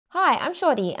Hi, I'm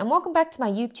Shorty and welcome back to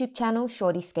my YouTube channel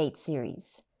Shorty Skate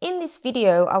Series. In this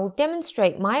video, I will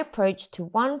demonstrate my approach to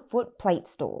 1-foot plate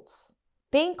stalls.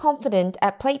 Being confident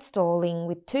at plate stalling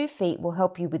with 2 feet will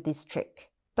help you with this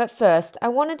trick. But first, I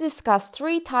want to discuss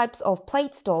 3 types of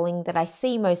plate stalling that I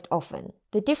see most often.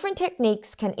 The different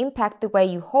techniques can impact the way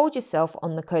you hold yourself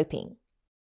on the coping.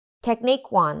 Technique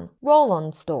 1.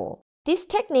 Roll-on stall. This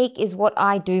technique is what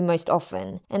I do most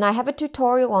often, and I have a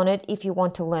tutorial on it if you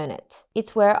want to learn it.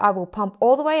 It's where I will pump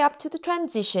all the way up to the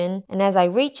transition, and as I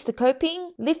reach the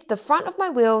coping, lift the front of my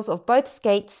wheels of both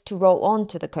skates to roll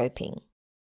onto the coping.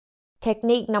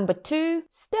 Technique number 2,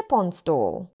 step-on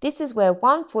stall. This is where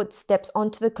one foot steps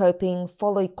onto the coping,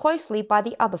 followed closely by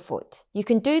the other foot. You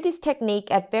can do this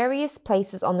technique at various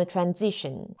places on the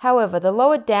transition. However, the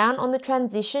lower down on the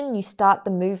transition you start the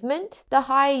movement, the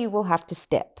higher you will have to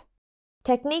step.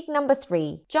 Technique number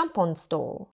 3, jump-on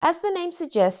stall. As the name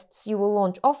suggests, you will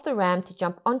launch off the ramp to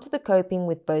jump onto the coping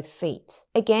with both feet.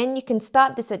 Again, you can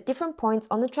start this at different points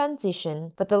on the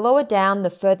transition, but the lower down,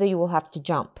 the further you will have to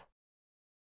jump.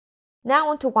 Now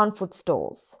onto 1-foot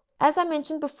stalls. As I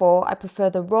mentioned before, I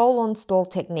prefer the roll-on stall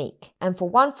technique, and for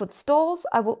 1-foot stalls,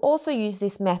 I will also use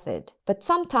this method. But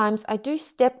sometimes I do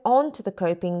step onto the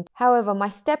coping, however my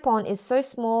step-on is so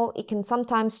small it can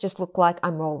sometimes just look like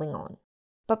I'm rolling on.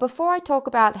 But before I talk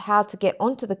about how to get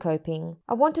onto the coping,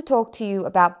 I want to talk to you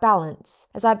about balance,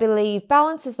 as I believe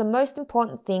balance is the most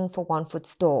important thing for 1-foot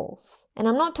stalls. And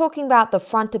I'm not talking about the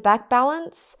front to back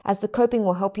balance, as the coping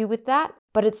will help you with that,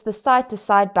 but it's the side to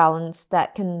side balance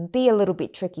that can be a little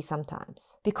bit tricky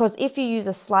sometimes. Because if you use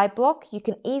a slide block, you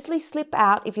can easily slip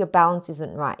out if your balance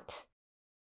isn't right.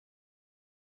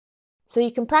 So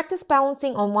you can practice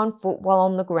balancing on 1 foot while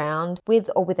on the ground, with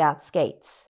or without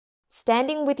skates.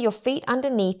 Standing with your feet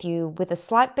underneath you with a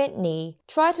slight bent knee,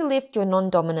 try to lift your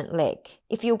non-dominant leg.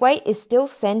 If your weight is still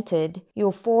centered,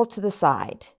 you'll fall to the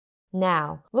side.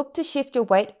 Now, look to shift your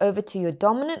weight over to your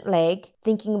dominant leg,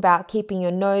 thinking about keeping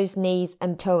your nose, knees,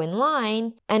 and toe in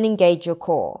line, and engage your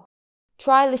core.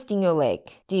 Try lifting your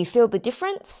leg. Do you feel the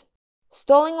difference?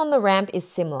 Stalling on the ramp is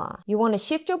similar. You want to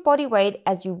shift your body weight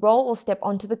as you roll or step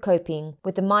onto the coping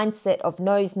with the mindset of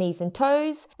nose, knees, and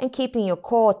toes, and keeping your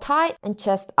core tight and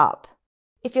chest up.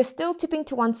 If you're still tipping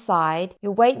to one side,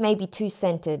 your weight may be too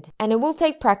centered, and it will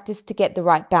take practice to get the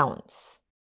right balance.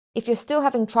 If you're still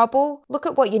having trouble, look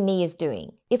at what your knee is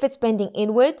doing. If it's bending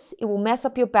inwards, it will mess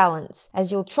up your balance,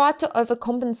 as you'll try to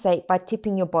overcompensate by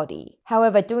tipping your body.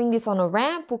 However, doing this on a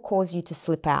ramp will cause you to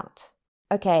slip out.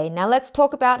 Okay, now let's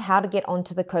talk about how to get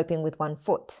onto the coping with 1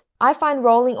 foot. I find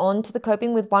rolling onto the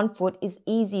coping with 1 foot is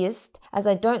easiest, as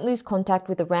I don't lose contact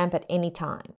with the ramp at any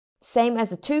time. Same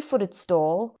as a 2-footed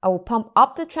stall, I will pump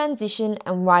up the transition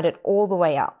and ride it all the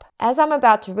way up. As I'm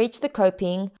about to reach the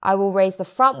coping, I will raise the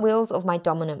front wheels of my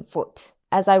dominant foot.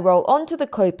 As I roll onto the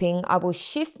coping, I will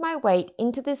shift my weight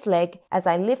into this leg as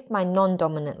I lift my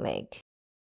non-dominant leg.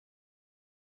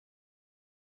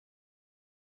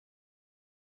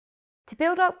 To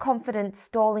build up confidence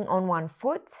stalling on 1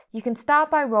 foot, you can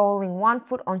start by rolling 1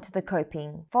 foot onto the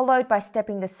coping, followed by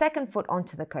stepping the 2nd foot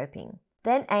onto the coping.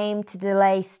 Then aim to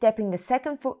delay stepping the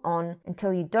 2nd foot on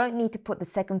until you don't need to put the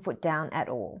 2nd foot down at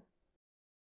all.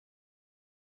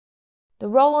 The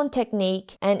roll-on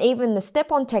technique, and even the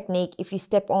step-on technique if you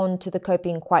step on to the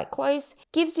coping quite close,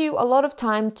 gives you a lot of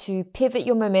time to pivot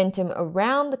your momentum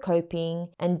around the coping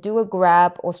and do a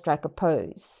grab or strike a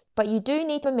pose. But you do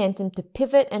need momentum to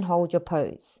pivot and hold your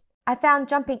pose. I found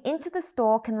jumping into the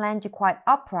stall can land you quite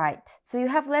upright, so you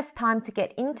have less time to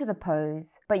get into the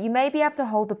pose, but you may be able to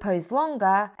hold the pose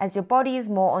longer as your body is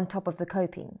more on top of the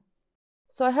coping.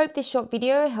 So I hope this short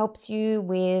video helps you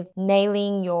with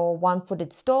nailing your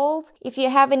 1-footed stalls. If you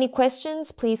have any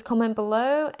questions, please comment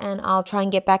below and I'll try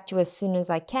and get back to you as soon as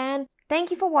I can.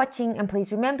 Thank you for watching, and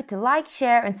please remember to like,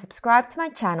 share and subscribe to my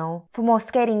channel for more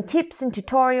skating tips and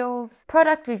tutorials,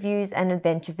 product reviews and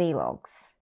adventure vlogs.